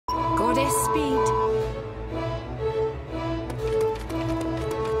this speed.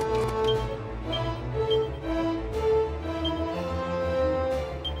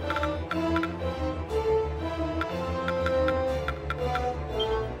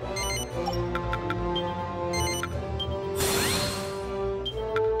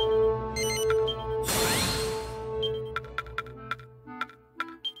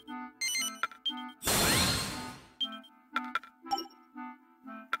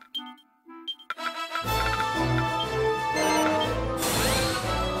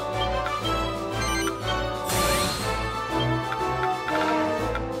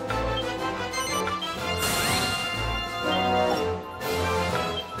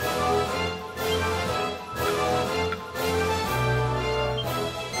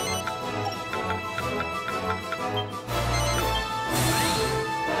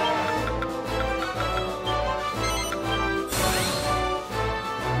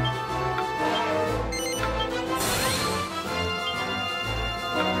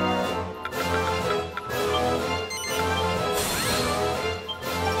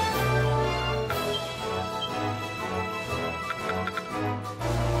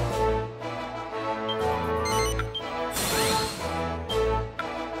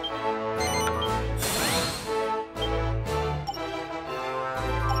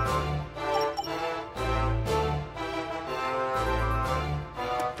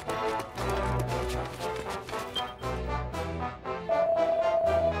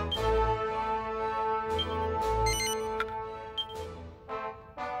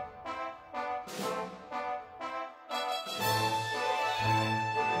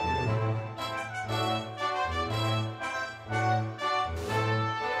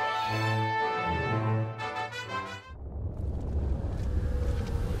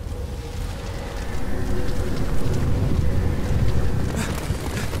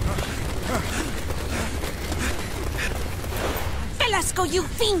 You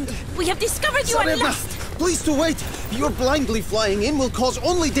fiend! We have discovered you at last! Please to wait! Your blindly flying in will cause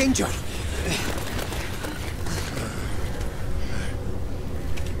only danger!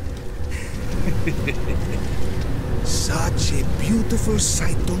 Such a beautiful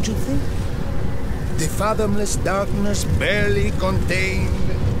sight, don't you think? The fathomless darkness barely contained.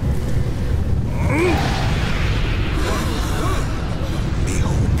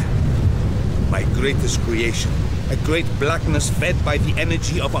 Behold, my greatest creation. A great blackness fed by the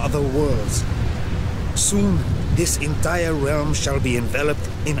energy of other worlds. Soon, this entire realm shall be enveloped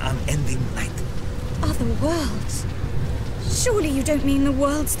in unending night. Other worlds? Surely you don't mean the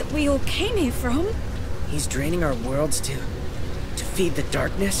worlds that we all came here from? He's draining our worlds to feed the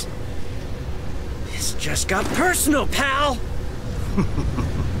darkness? This just got personal, pal!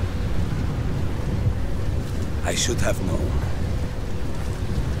 I should have known.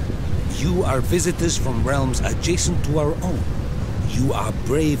 You are visitors from realms adjacent to our own. You are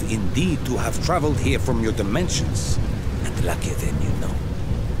brave indeed to have traveled here from your dimensions, and luckier than you know.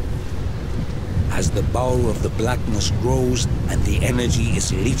 As the power of the blackness grows and the energy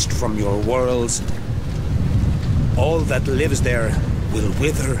is leached from your worlds, all that lives there will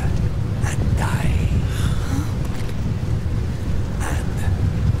wither and die.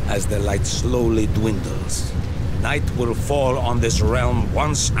 And as the light slowly dwindles, night will fall on this realm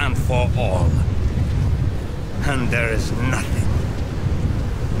once and for all. And there is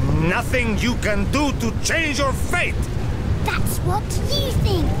nothing you can do to change your fate! That's what you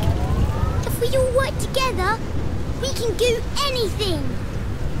think! If we all work together, we can do anything!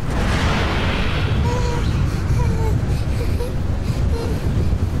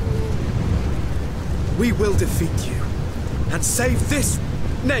 We will defeat you, and save this,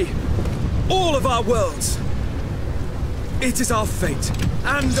 nay, all of our worlds! It is our fate,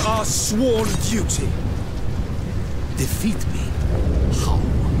 and our sworn duty. Defeat me? How?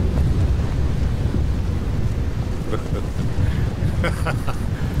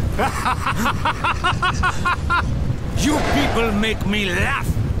 You people make me laugh!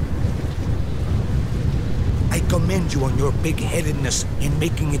 I commend you on your big-headedness in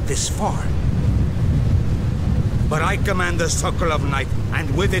making it this far. But I command the Circle of Night,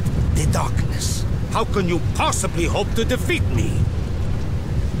 and with it, the darkness. How can you possibly hope to defeat me?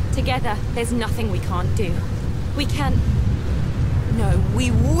 Together, there's nothing we can't do. We can... No, we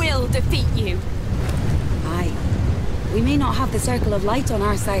will defeat you! Aye. We may not have the Circle of Light on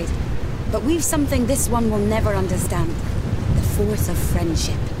our side, but we've something this one will never understand. The force of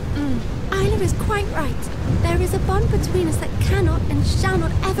friendship. Isla is quite right. There is a bond between us that cannot and shall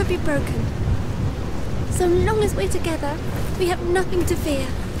not ever be broken. So long as we're together, we have nothing to fear.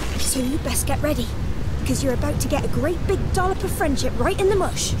 So you best get ready. Because you're about to get a great big dollop of friendship right in the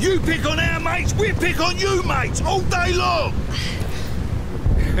mush. You pick on our mates, we pick on you mates, all day long!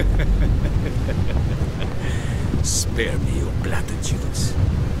 Spare me your platitudes.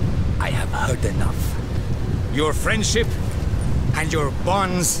 I have heard enough. Your friendship and your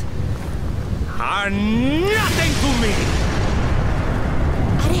bonds are nothing to me!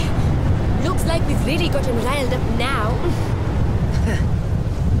 Looks like we've really got him riled up now.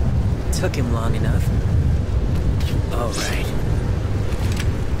 Took him long enough. All right.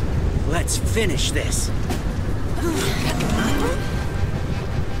 Let's finish this.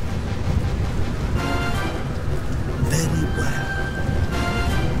 Very well.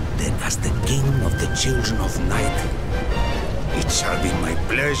 Then as the king of the children of night, it shall be my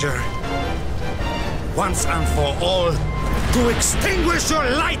pleasure, once and for all, to extinguish your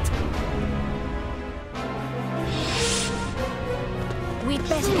light! We'd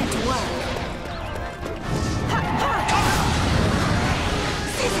better get to work.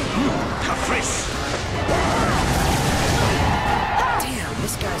 Damn,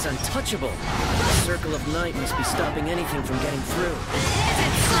 this guy's untouchable. The circle of night must be stopping anything from getting through.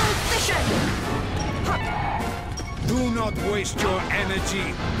 Do not waste your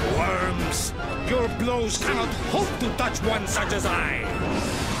energy, worms. Your blows cannot hope to touch one such as I.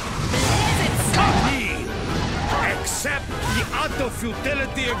 Kneel. Accept the utter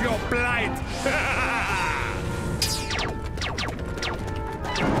futility of your plight.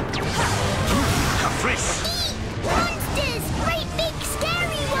 Caprice. Monsters! Great big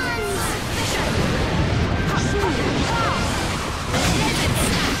scary ones!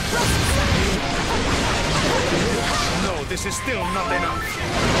 No, this is still not enough.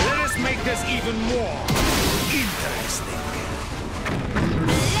 Let us make this even more interesting.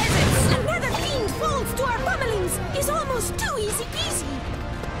 Another fiend falls to our pummelings is almost too easy peasy.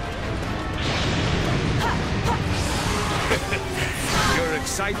 Your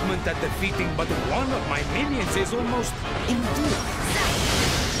excitement at defeating but one of my minions is almost endearing.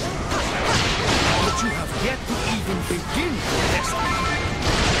 But you have yet to even begin to test me.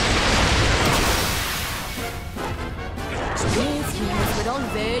 These humans were all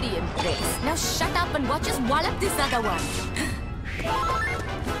very impressed. Now shut up and watch us wallop this other one.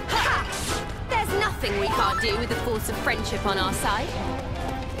 There's nothing we can't do with the force of friendship on our side.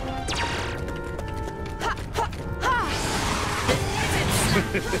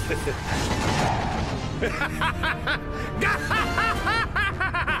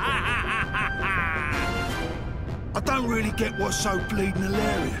 I don't really get what's so bleeding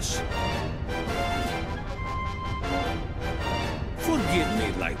hilarious. Forgive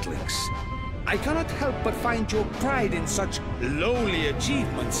me, lightlings. I cannot help but find your pride in such lowly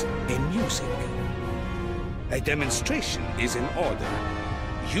achievements amusing. A demonstration is in order.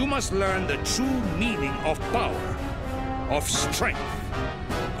 You must learn the true meaning of power, of strength,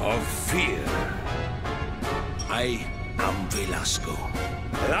 of fear. I am Velasco,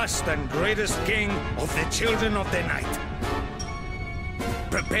 last and greatest king of the children of the night.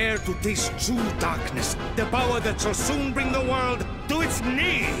 Prepare to taste true darkness, the power that shall soon bring the world to its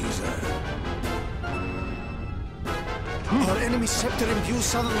knees. Our enemy scepter imbues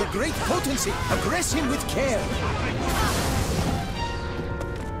suddenly great potency. Aggress him with care.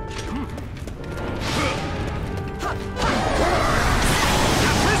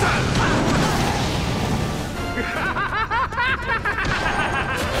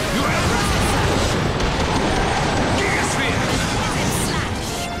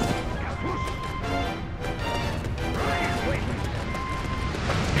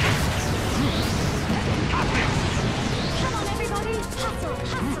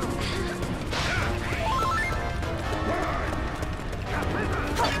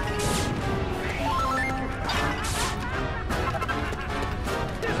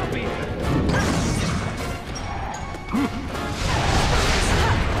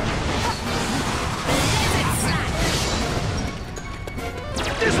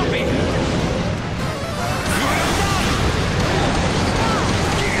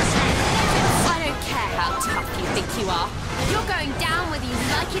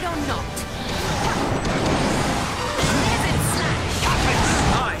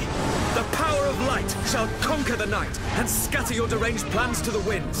 Shall conquer the night and scatter your deranged plans to the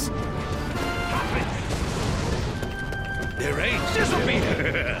winds. Deranged?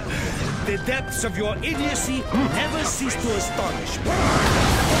 The depths of your idiocy never cease to astonish me.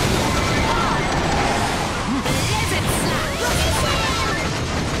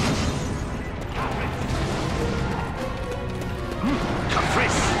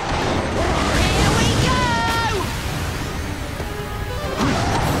 Caprice!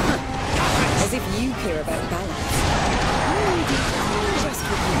 As if you care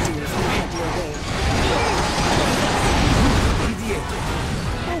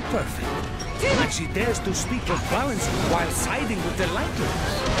she dares to speak of balance while siding with the lightlings.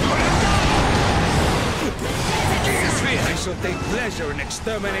 I shall take pleasure in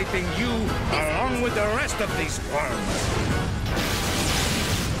exterminating you along with the rest of these worms.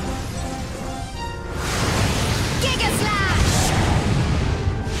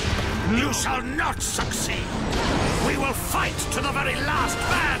 You shall not succeed! We will fight to the very last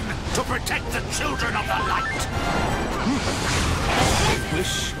man to protect the children of the light! I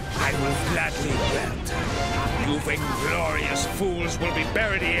wish I will gladly grant. You vainglorious fools will be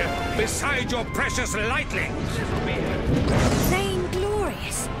buried here beside your precious lightlings!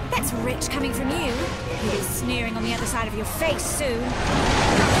 Vainglorious? That's rich coming from you. You'll be sneering on the other side of your face soon.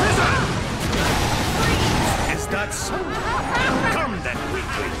 Is that so? Come then,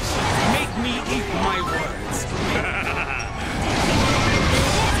 weaklings. Make me eat my words.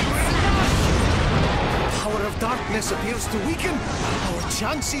 Power of darkness appears to weaken. Our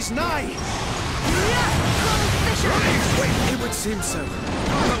chance is nigh. It would seem so.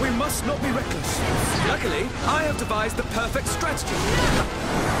 But we must not be reckless. Luckily, I have devised the perfect strategy.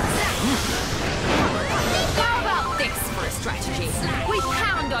 How about this for a strategy? We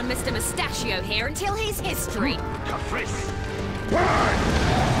pound on Mr. Mustachio here until he's history. Caprice!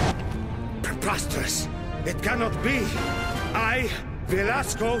 Preposterous. It cannot be. I,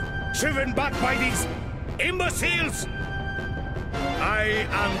 Velasco, driven back by these imbeciles. I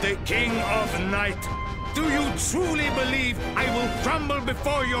am the King of Night. Do you truly believe I will crumble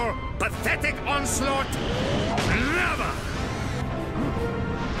before your pathetic onslaught? Never!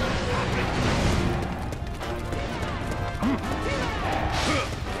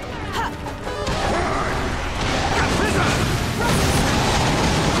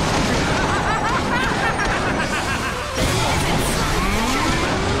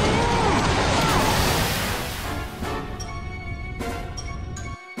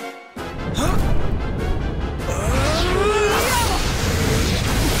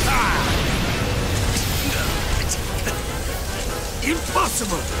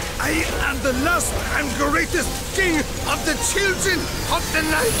 Impossible! I am the last and greatest king of the children of the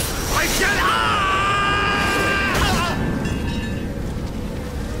night! I can...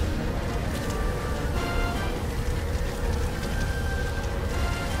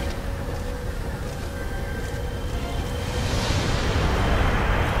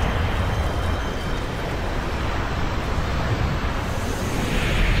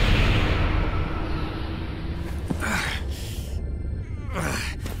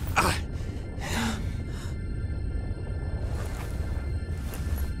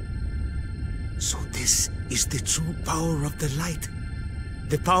 So this is the true power of the light.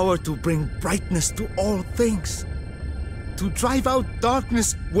 The power to bring brightness to all things. To drive out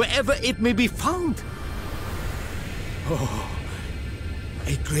darkness wherever it may be found. Oh,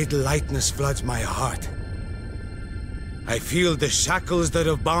 a great lightness floods my heart. I feel the shackles that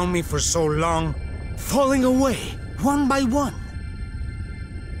have bound me for so long falling away, one by one.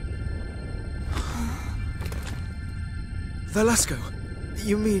 Velasco,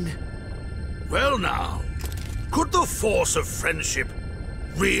 you mean... Well now, could the force of friendship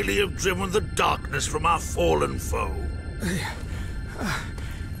really have driven the darkness from our fallen foe?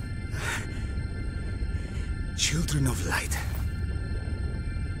 Children of light,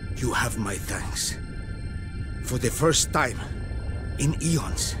 you have my thanks. For the first time in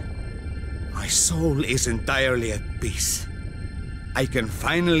eons, my soul is entirely at peace. I can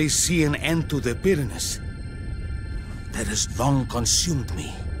finally see an end to the bitterness that has long consumed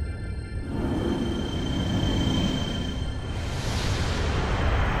me.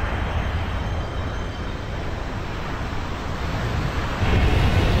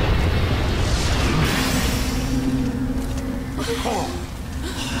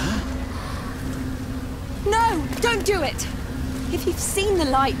 No, don't do it! If you've seen the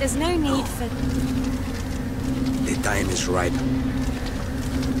light, there's no need for... The time is ripe.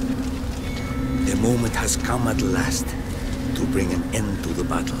 The moment has come at last to bring an end to the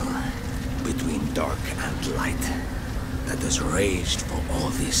battle between dark and light that has raged for all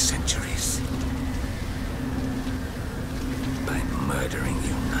these centuries. By murdering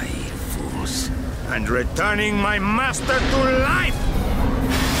you naive fools and returning my master to life!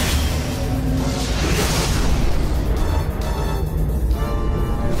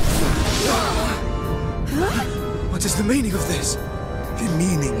 What is the meaning of this? The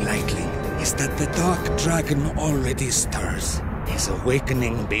meaning, Lightling, is that the Dark Dragon already stirs. His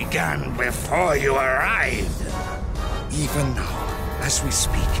awakening began before you arrived. Even now, as we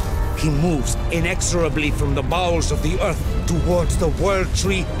speak, he moves inexorably from the bowels of the earth towards the world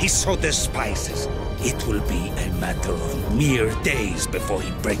tree he so despises. It will be a matter of mere days before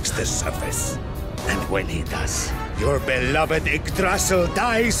he breaks the surface. And when he does, your beloved Yggdrasil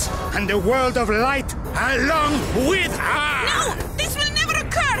dies, and the world of light along with her! No! This will never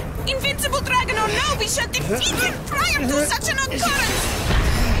occur! Invincible dragon or no, we shall defeat him prior to such an occurrence!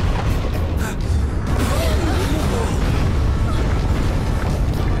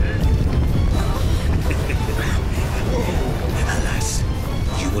 Alas,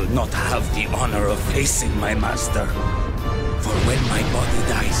 you will not have the honor of facing my master. For when my body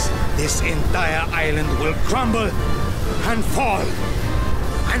dies, this entire island will crumble and fall.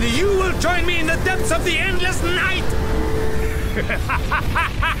 And you will join me in the depths of the endless night!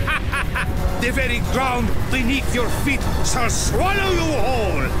 The very ground beneath your feet shall swallow you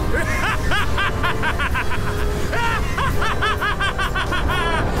whole!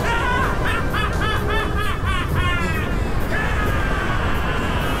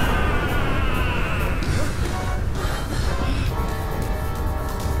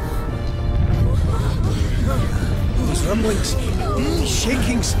 These rumblings,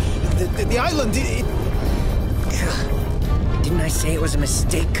 shakings, the island, Didn't I say it was a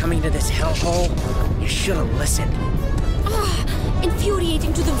mistake coming to this hellhole? You should have listened.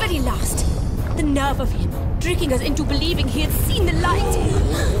 Infuriating to the very last. The nerve of him, tricking us into believing he had seen the light.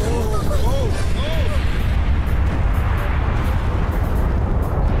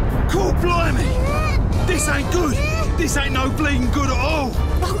 Cool, blimey! This ain't good! This ain't no bleeding good at all!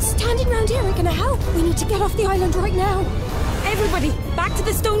 Well, standing round here ain't gonna help. We need to get off the island right now. Everybody, back to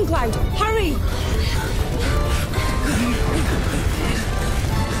the stone cloud. Hurry!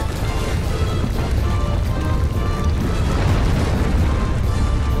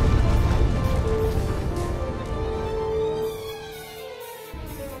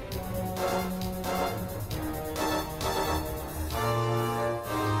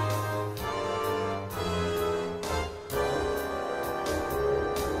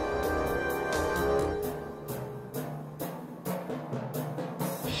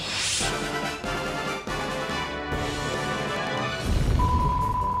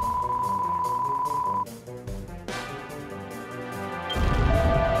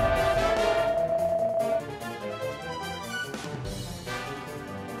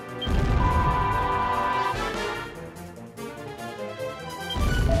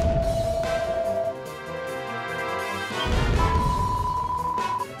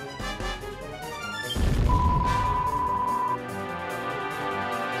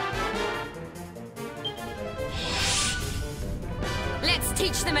 Let's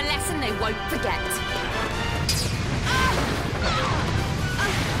teach them a lesson they won't forget.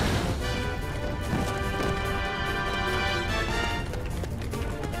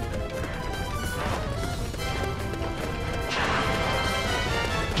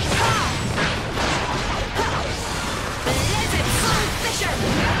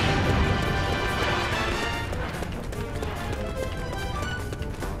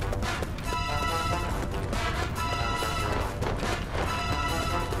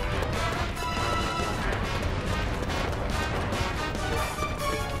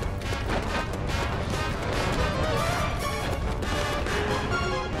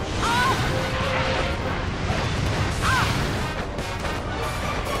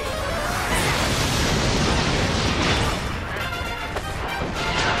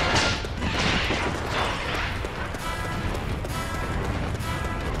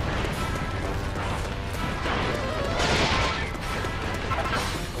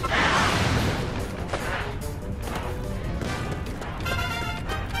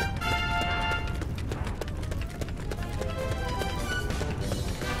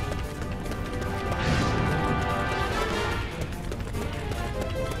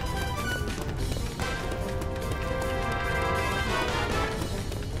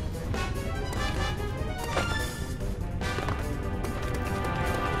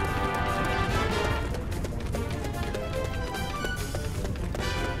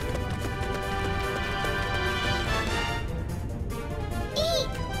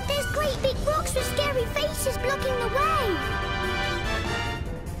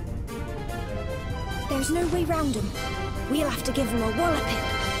 There's no way round them. We'll have to give them a walloping.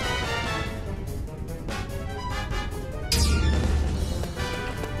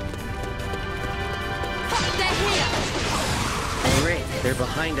 They're here! Great, they're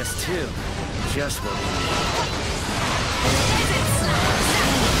behind us too. Just what we need.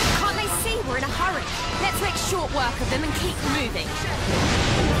 Can't they see we're in a hurry? Let's make short work of them and keep moving.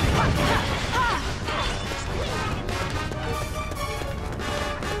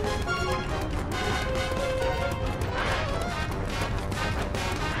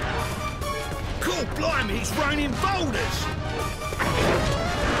 Cool, blimey, it's raining boulders!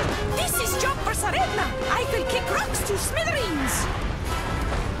 This is job for Saredna. I could kick rocks to smithereens.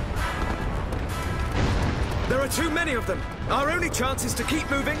 There are too many of them. Our only chance is to keep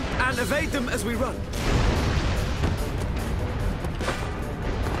moving and evade them as we run.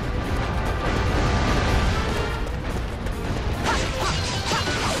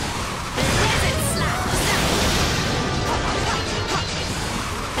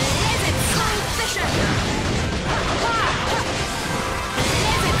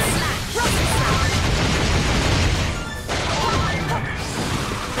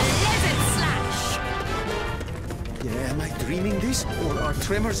 Or are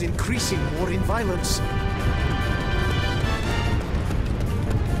tremors increasing more in violence?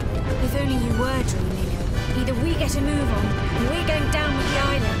 If only you were dreaming. Either we get a move on, or we're going down with the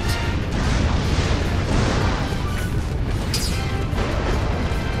island.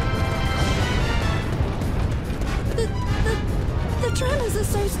 The tremors are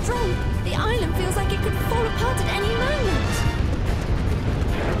so strong, the island feels like it could fall apart at any moment.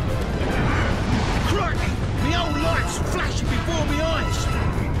 Crikey! The old light's flashing before my eyes!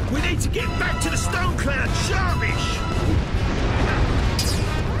 We need to get back to the storm cloud, sharpish!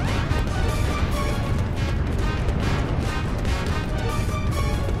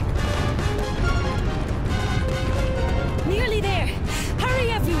 Nearly there.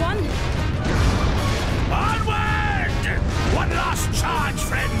 Hurry, everyone! Onward! One last charge,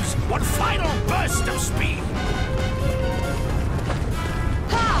 friends! One final burst of speed!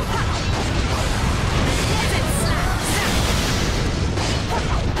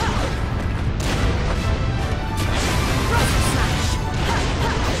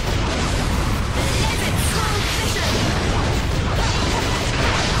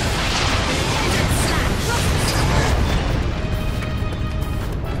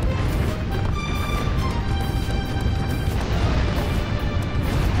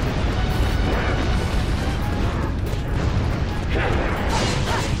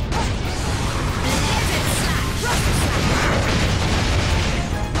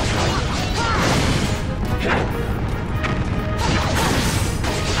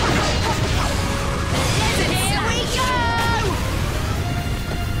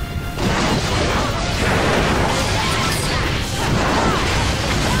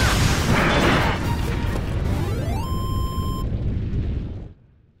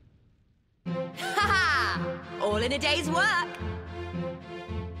 In a day's work.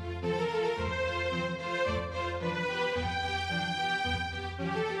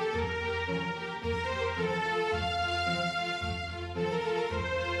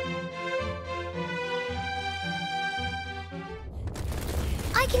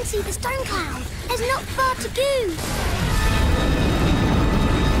 I can see the storm cloud. There's not far to go.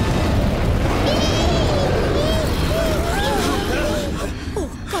 Oh,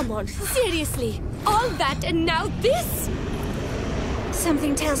 come on, seriously. All that and now this?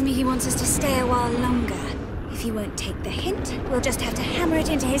 Something tells me he wants us to stay a while longer. If he won't take the hint, we'll just have to hammer it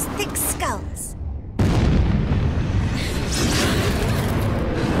into his thick skulls.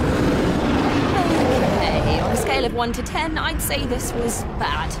 Okay, on a scale of 1 to 10, I'd say this was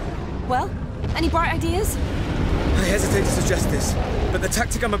bad. Well, any bright ideas? I hesitate to suggest this, but the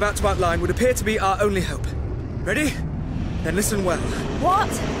tactic I'm about to outline would appear to be our only hope. Ready? Then listen well.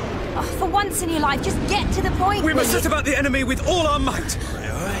 What? Oh, for once in your life, just get to the point. We must set about the enemy with all our might.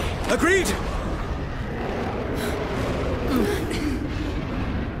 Agreed?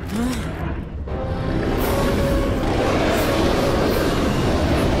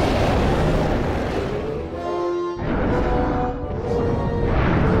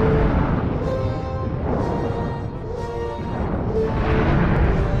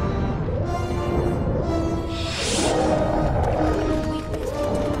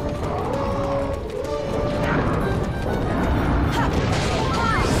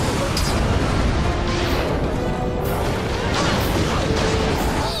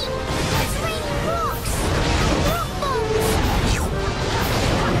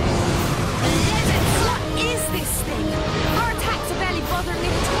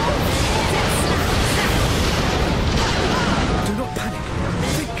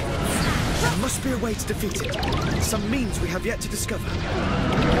 To defeat it. Some means we have yet to discover. So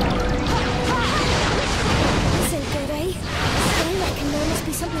good, eh? I reckon there must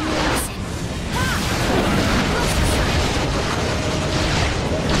be something we're missing.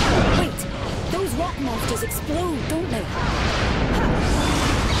 Wait, those rock monsters explode, don't they?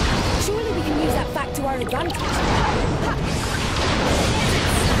 Surely we can use that fact to our advantage.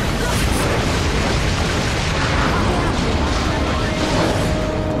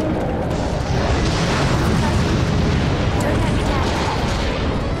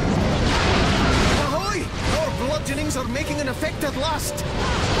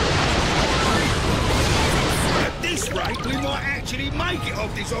 make it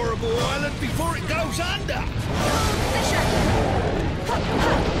off this horrible island before it goes under.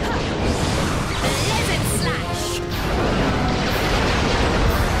 Lizard slash!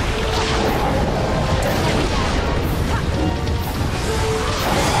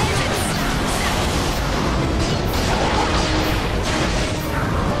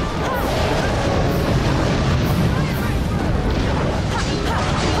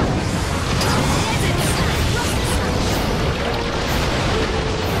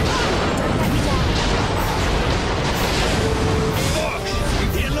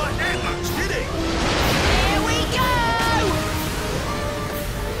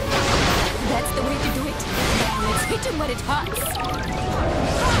 When it hurts.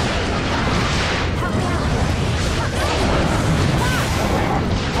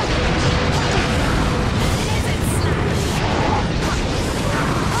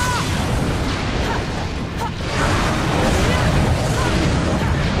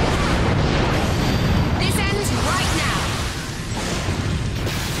 This ends right now.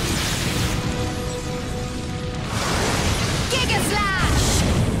 Giga Slash!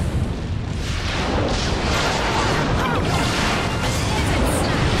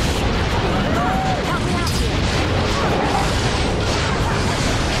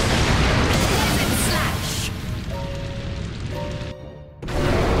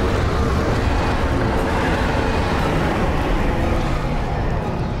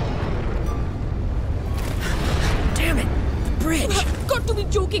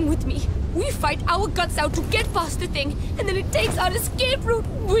 Joking with me. We fight our guts out to get past the thing, and then it takes our escape route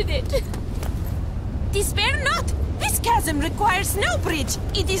with it. Despair not! This chasm requires no bridge.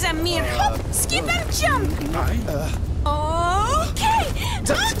 It is a mere hop, skip and jump. Okay!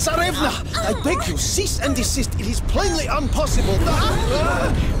 Tsarevna! I beg you, cease and desist. It is plainly impossible.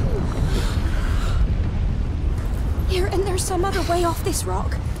 Here, and there's some other way off this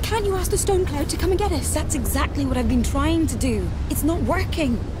rock. Can't you ask the Stone Cloud to come and get us? That's exactly what I've been trying to do. It's not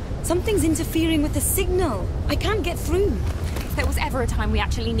working. Something's interfering with the signal. I can't get through. If there was ever a time we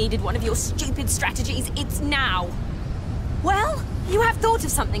actually needed one of your stupid strategies, it's now. Well, you have thought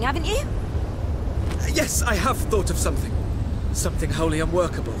of something, haven't you? Yes, I have thought of something. Something wholly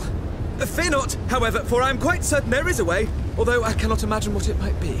unworkable. Fear not, however, for I am quite certain there is a way, although I cannot imagine what it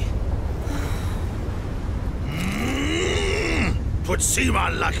might be. Would seem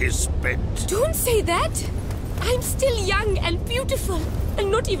our luck is spent. Don't say that! I'm still young and beautiful,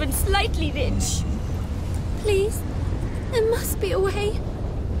 and not even slightly rich. Please, there must be a way.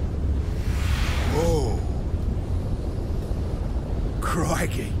 Oh.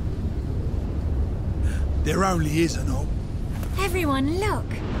 Crikey. There only is an hope. Everyone, look.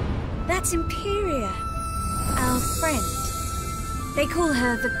 That's Imperia. Our friend. They call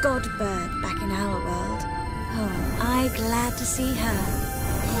her the God Bird back in our world. Oh, I'm glad to see her.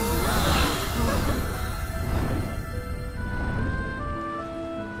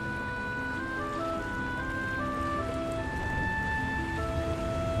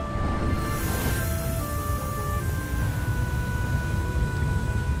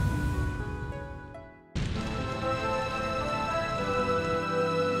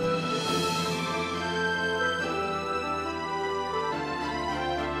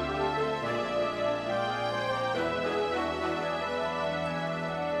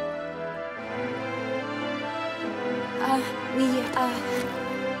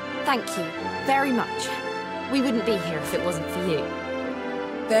 Thank you very much. We wouldn't be here if it wasn't for you.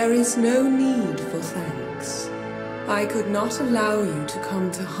 There is no need for thanks. I could not allow you to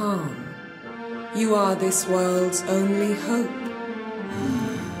come to harm. You are this world's only hope.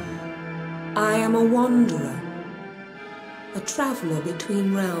 I am a wanderer, a traveler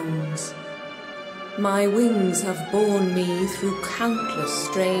between realms. My wings have borne me through countless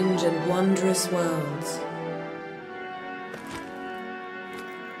strange and wondrous worlds.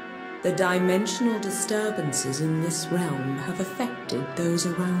 The dimensional disturbances in this realm have affected those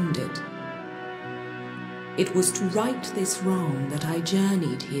around it. It was to right this wrong that I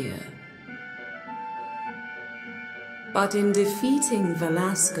journeyed here. But in defeating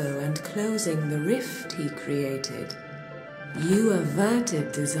Velasco and closing the rift he created, you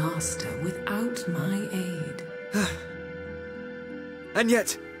averted disaster without my aid. And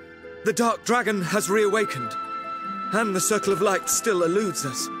yet, the Dark Dragon has reawakened, and the Circle of Light still eludes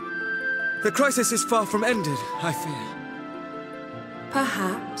us. The crisis is far from ended, I fear.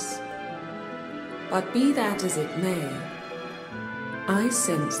 Perhaps. But be that as it may, I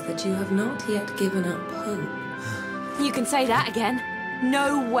sense that you have not yet given up hope. You can say that again.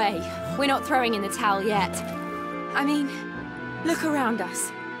 No way. We're not throwing in the towel yet. I mean, look around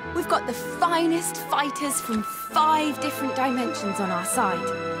us. We've got the finest fighters from 5 different dimensions on our side.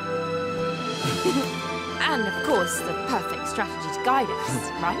 And, of course, the perfect strategy to guide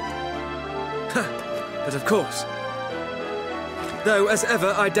us, right? But of course. Though, as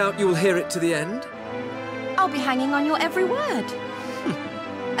ever, I doubt you'll hear it to the end. I'll be hanging on your every word.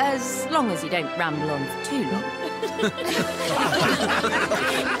 As long as you don't ramble on for too long.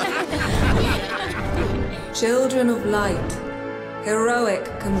 Children of light, heroic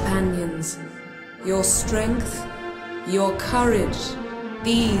companions, your strength, your courage,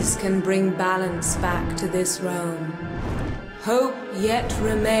 these can bring balance back to this realm. Hope yet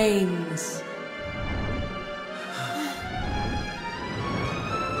remains.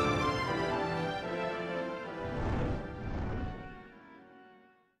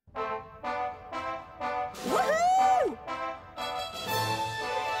 Woohoo!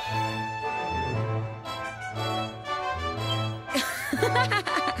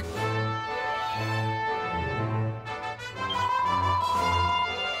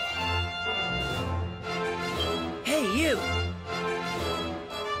 Hey, you!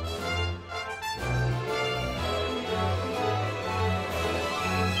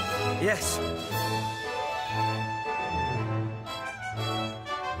 Yes.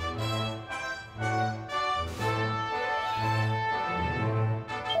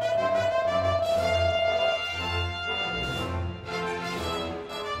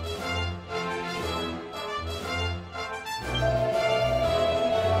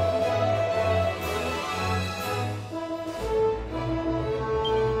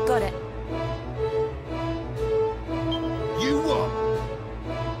 Got it. You won.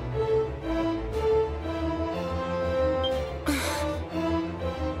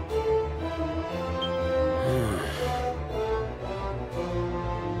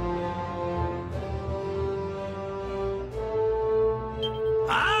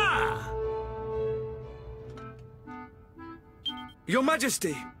 Ah! Your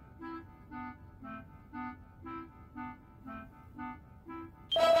Majesty!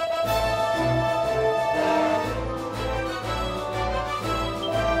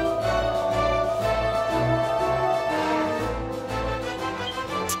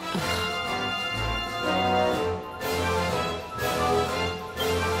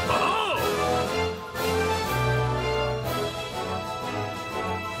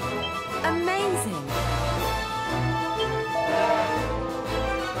 Amazing.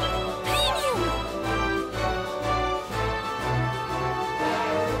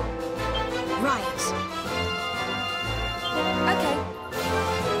 Right. Okay.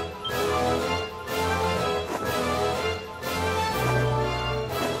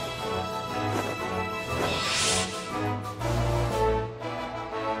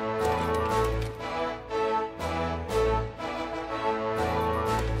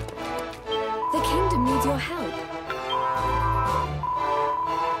 The kingdom needs your help.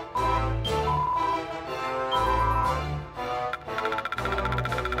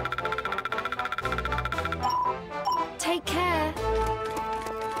 Take care.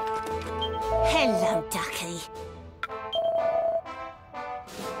 Hello, Ducky.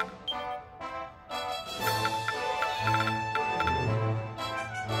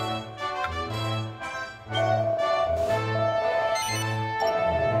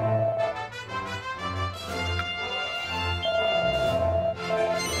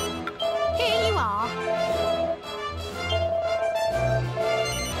 Here you are.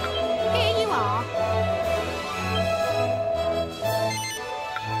 Here you are.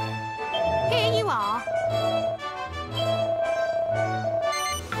 Here you are.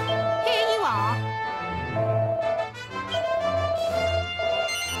 Here you are. Here you are.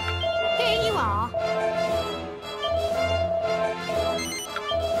 Here you are.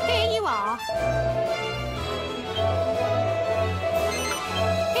 Here you are.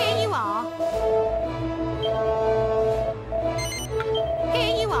 Here you are.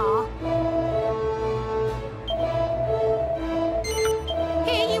 Here you are.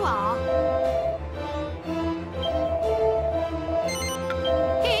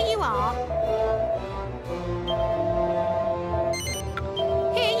 Here you are.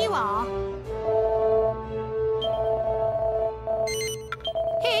 Here you are.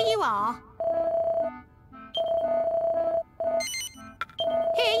 Here you are.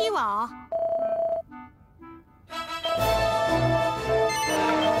 Here you are.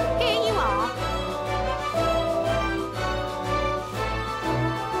 Here you are.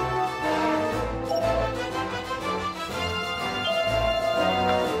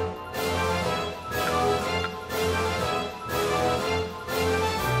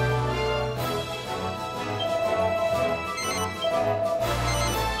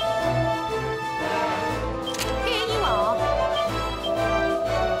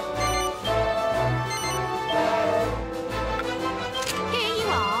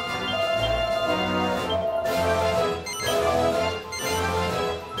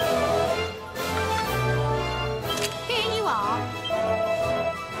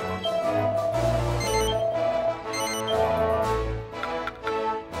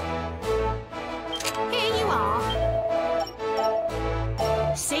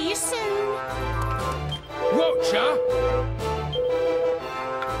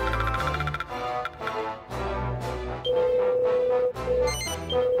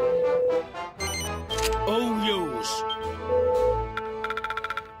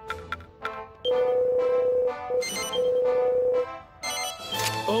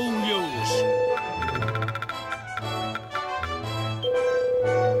 Yous.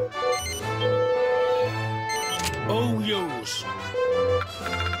 Oh, Yous.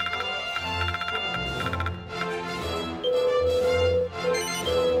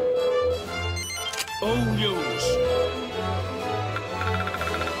 Oh, Yous.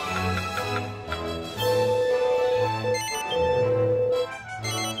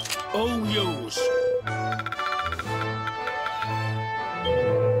 Oh, Yous.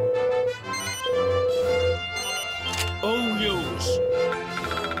 Oh, Yous.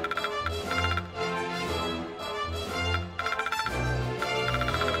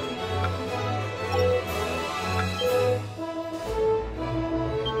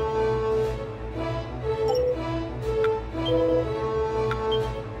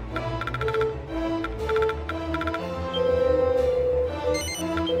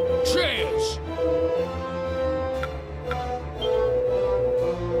 Cheers!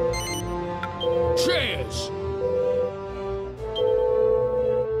 Cheers!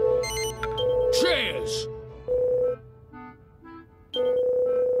 Cheers!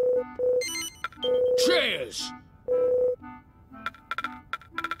 Cheers!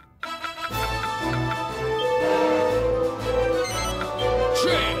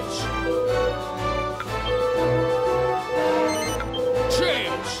 Cheers!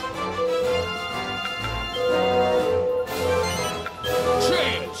 Cheers!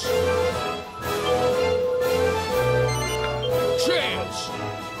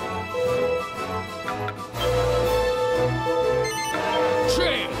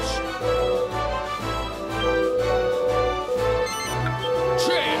 Cheers! Cheers!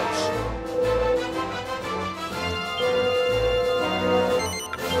 Cheers!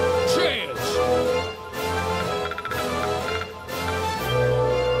 Cheers!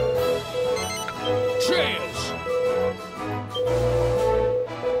 Cheers!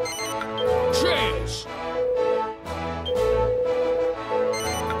 Cheers! Cheers!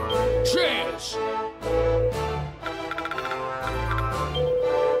 Cheers!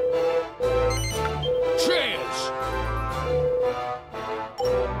 Cheers!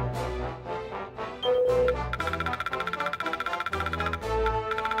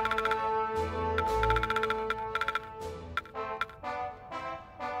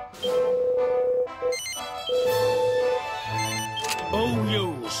 Oh,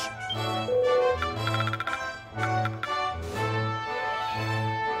 Yous.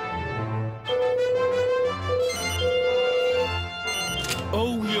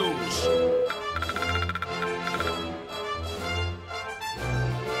 Oh, Yous.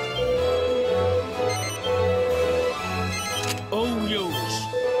 Oh, Yous.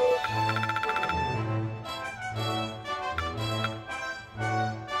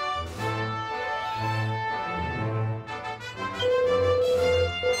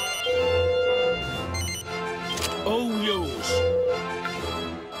 Oh, Yous.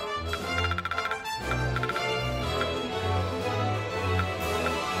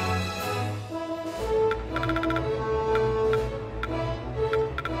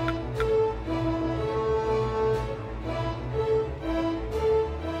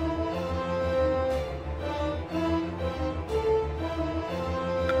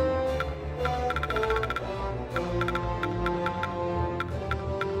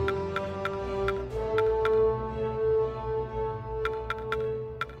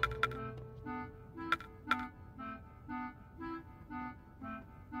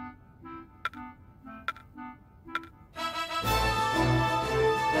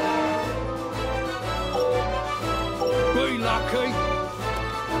 Be lucky.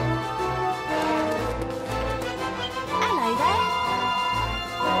 Hello there.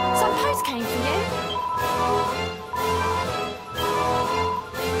 Some post came for you.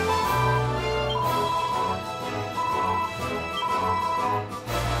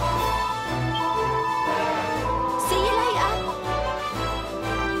 See you later.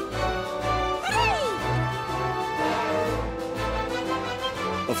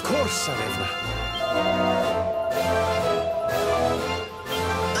 Of course, Sarevna.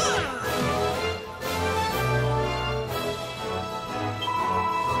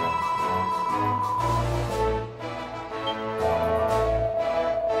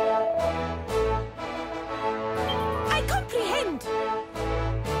 I comprehend.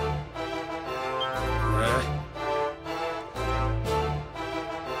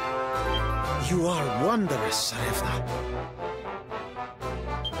 You are wondrous, Sarevna.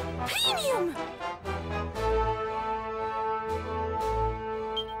 Premium.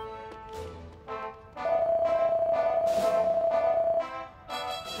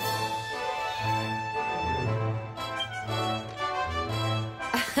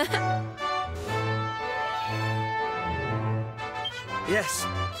 Yes.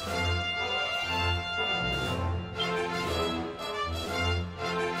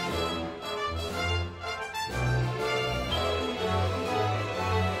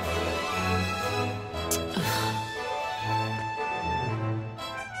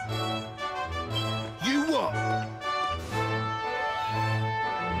 You what?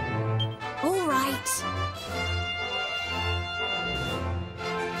 All right.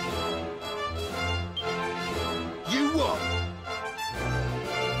 You what?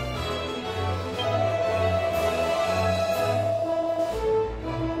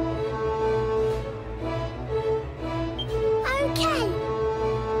 Okay.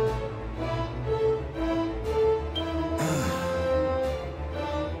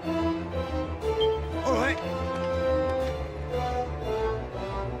 All right.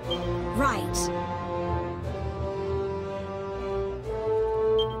 Right.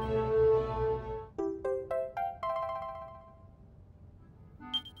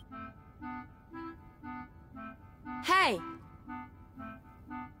 Hey!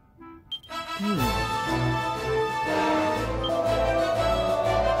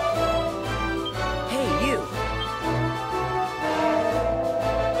 Hey, you!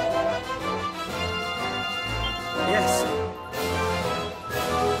 Yes.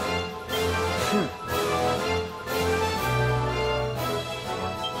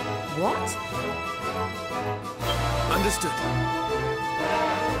 What? Understood.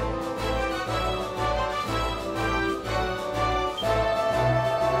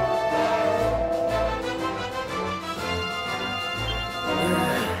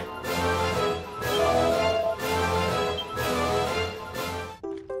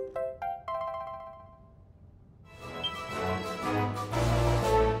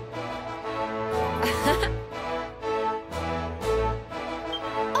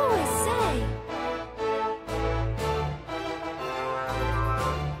 Oh, I say.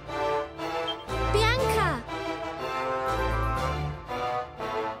 Bianca!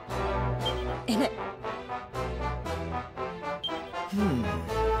 In it.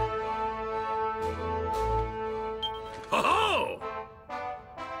 Ho-ho!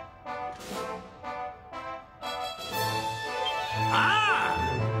 Ah!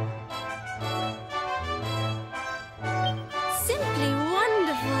 Simply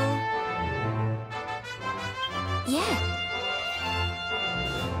wonderful. Yeah.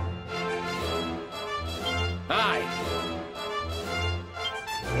 Aye.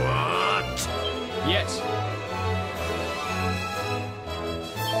 What? Yes.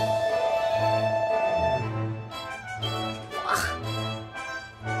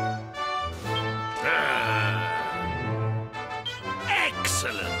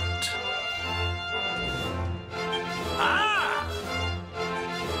 Excellent. Ah!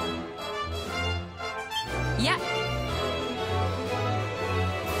 Yeah.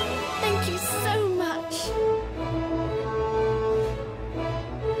 Thank you so much.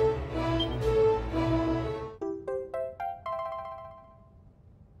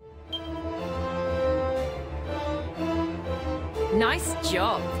 Nice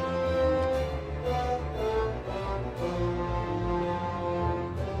job.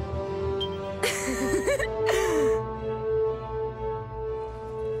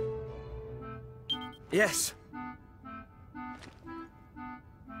 Yes.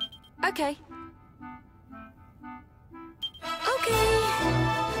 Okay.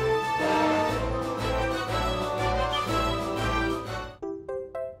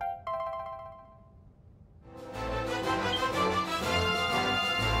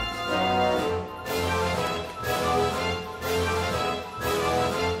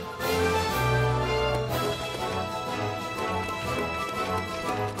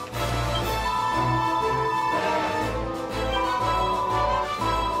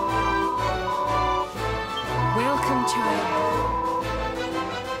 Welcome, child.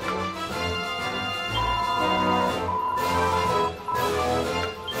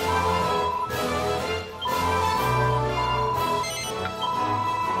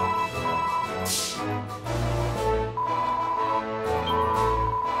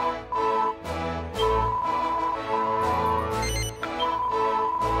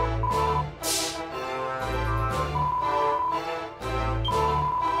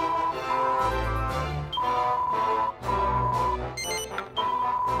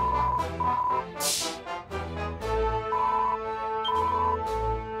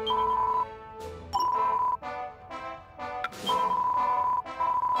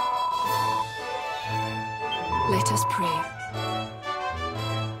 Let us pray.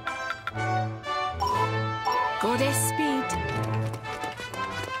 Goddess speed.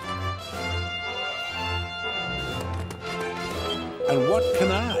 And what can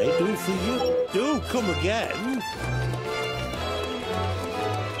I do for you? Do come again.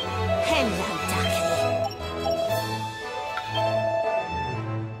 Hello, Ducky.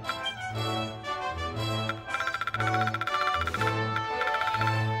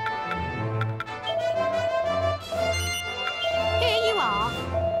 Here you are.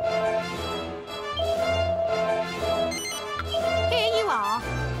 Here you are.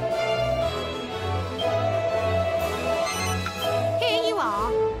 Here you are.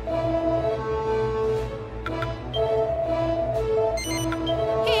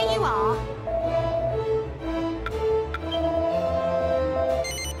 Here you are.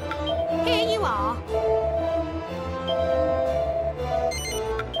 Here you are.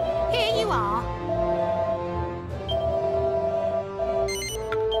 Here you are.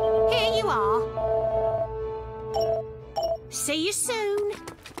 Here you are. See you soon.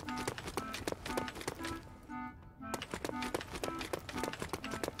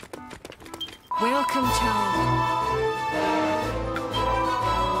 Welcome, child.